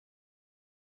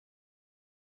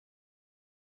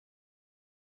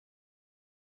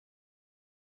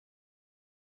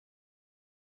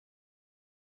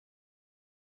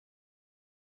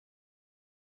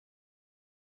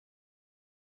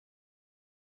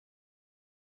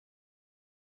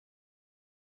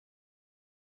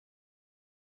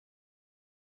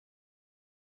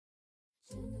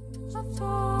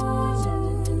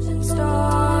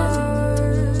Stars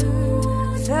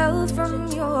fell from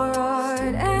your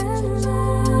heart and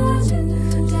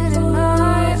landed in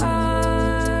my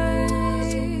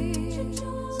eyes.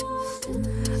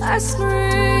 I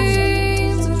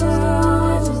screamed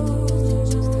aloud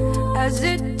as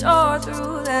it tore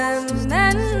through them,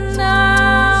 and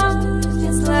now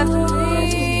it's left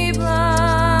me blind.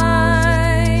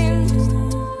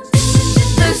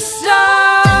 The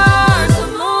stars, the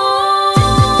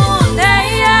moon, they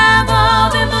have all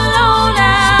been blown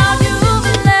out. You've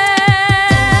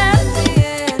left me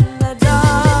in the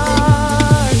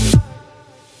dark.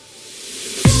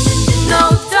 No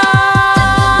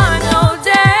dawn, no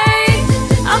day,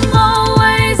 I'm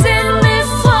always in this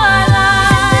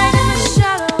twilight, in the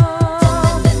shadow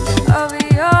of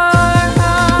your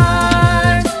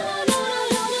heart.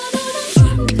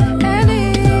 And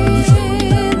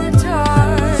in the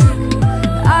dark,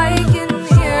 I can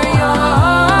hear your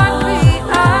heartbeat.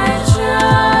 I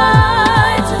try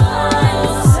to find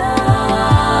the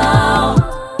sound,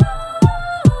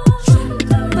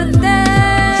 but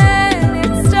then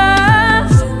it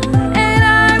stops, and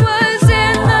I was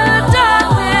in the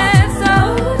darkness,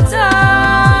 oh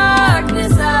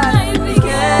darkness I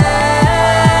became.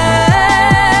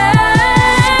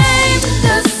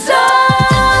 The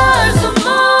stars, the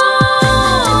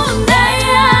moon, they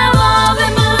have all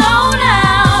been blown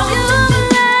out. You've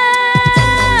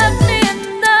left me in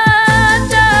the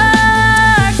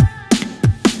dark.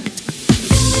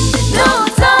 No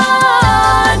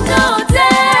dawn, no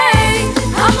day,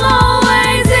 I'm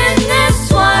always in this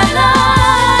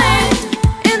twilight,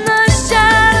 in the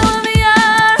shadow of your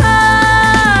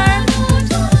heart.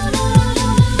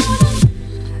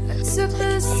 I took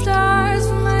the stars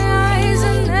from my eyes,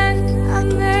 and then I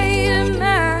made a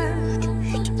map.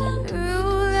 Knew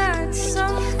that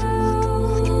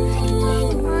somehow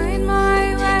I'd find my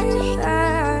way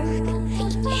back.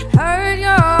 Heard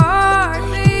your heart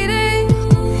beating,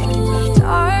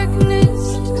 darkness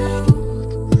too.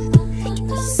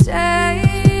 I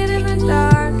stayed in the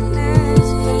darkness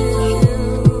with you.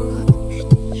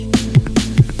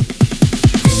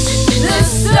 The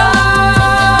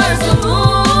stars, the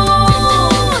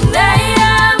moon, they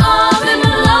have all been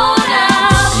blown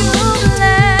out. You've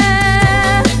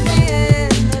left me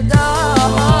in the dark.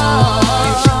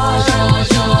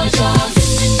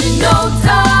 No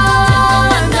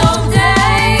dawn, no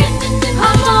day,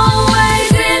 I'm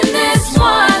always in this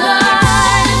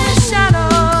twilight, in the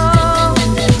shadow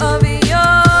of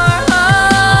your heart.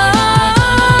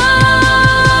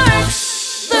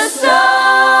 The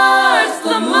stars,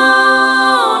 the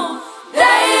moon,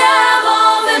 they have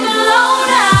all been blown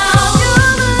out.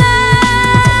 You've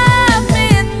left me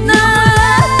in the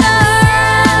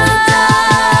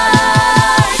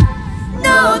dark.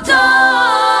 No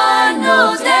dawn, no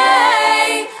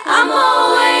day, I'm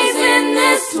always in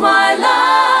this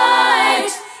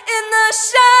twilight, in the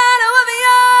shadow of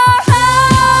your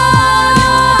heart.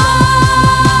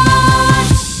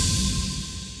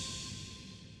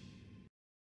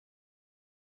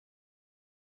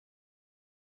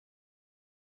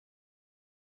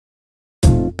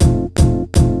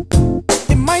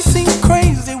 It might seem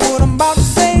crazy what I'm about to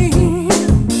say.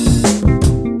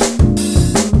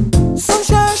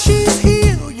 Sunshine, she's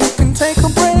here, you can take a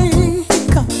break.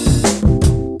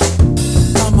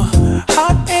 I'm a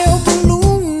hot air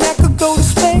balloon that could go to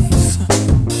space.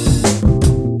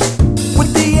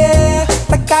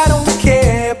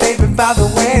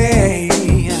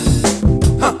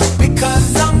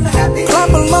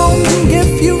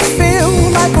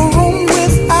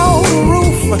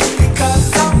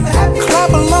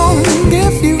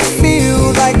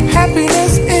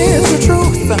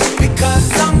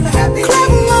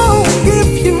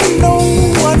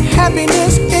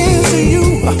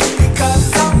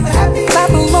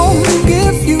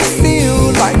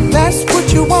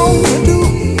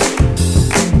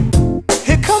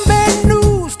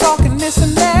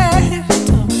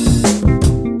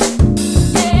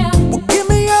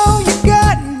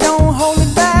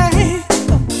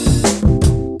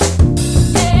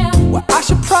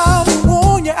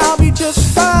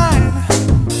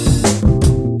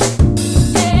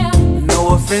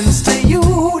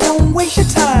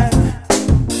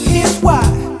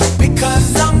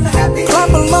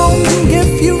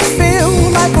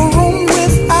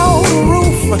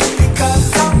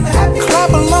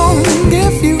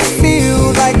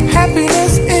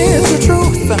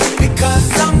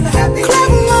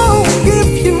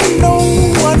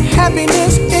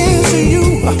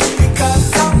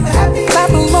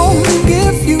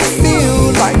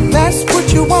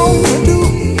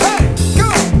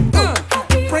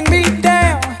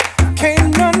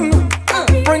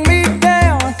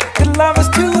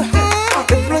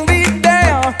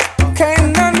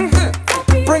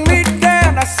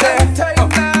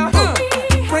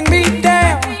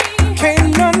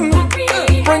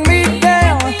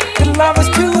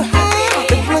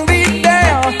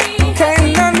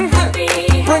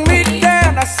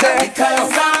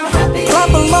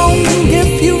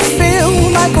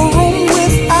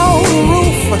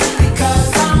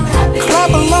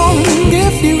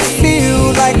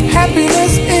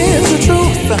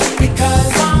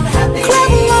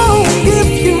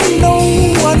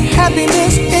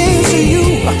 happiness is to you.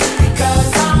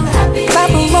 Because I'm happy. Clap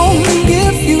along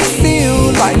if you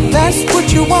feel like that's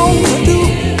what you want to do.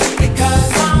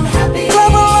 Because I'm happy.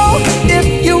 Clap along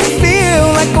if you feel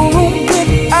like a room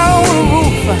without a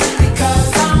roof.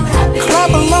 Because I'm happy.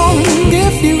 Clap along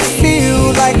if you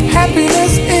feel like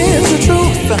happiness is the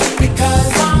truth.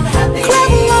 Because I'm happy.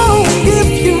 Clap along if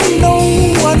you know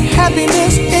what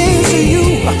happiness is to you.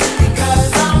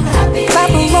 Because I'm happy. Clap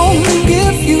along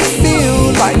if you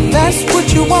feel like that's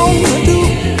what you want to do.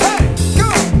 Hey,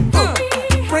 go!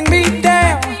 Bring me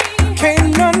down,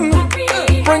 can't none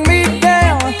bring me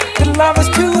down. The love is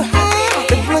too high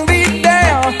to bring me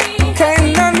down.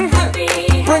 Can't none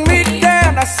bring me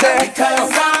down. I said,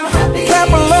 Because I'm happy. clap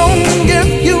along if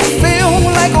you feel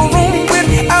like a room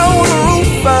without a roof.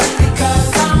 Because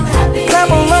I'm happy. Clap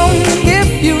along if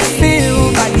you feel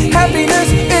like happiness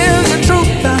is the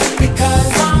truth. Because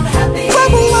I'm happy.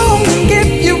 Clap along if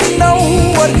you know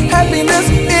what happiness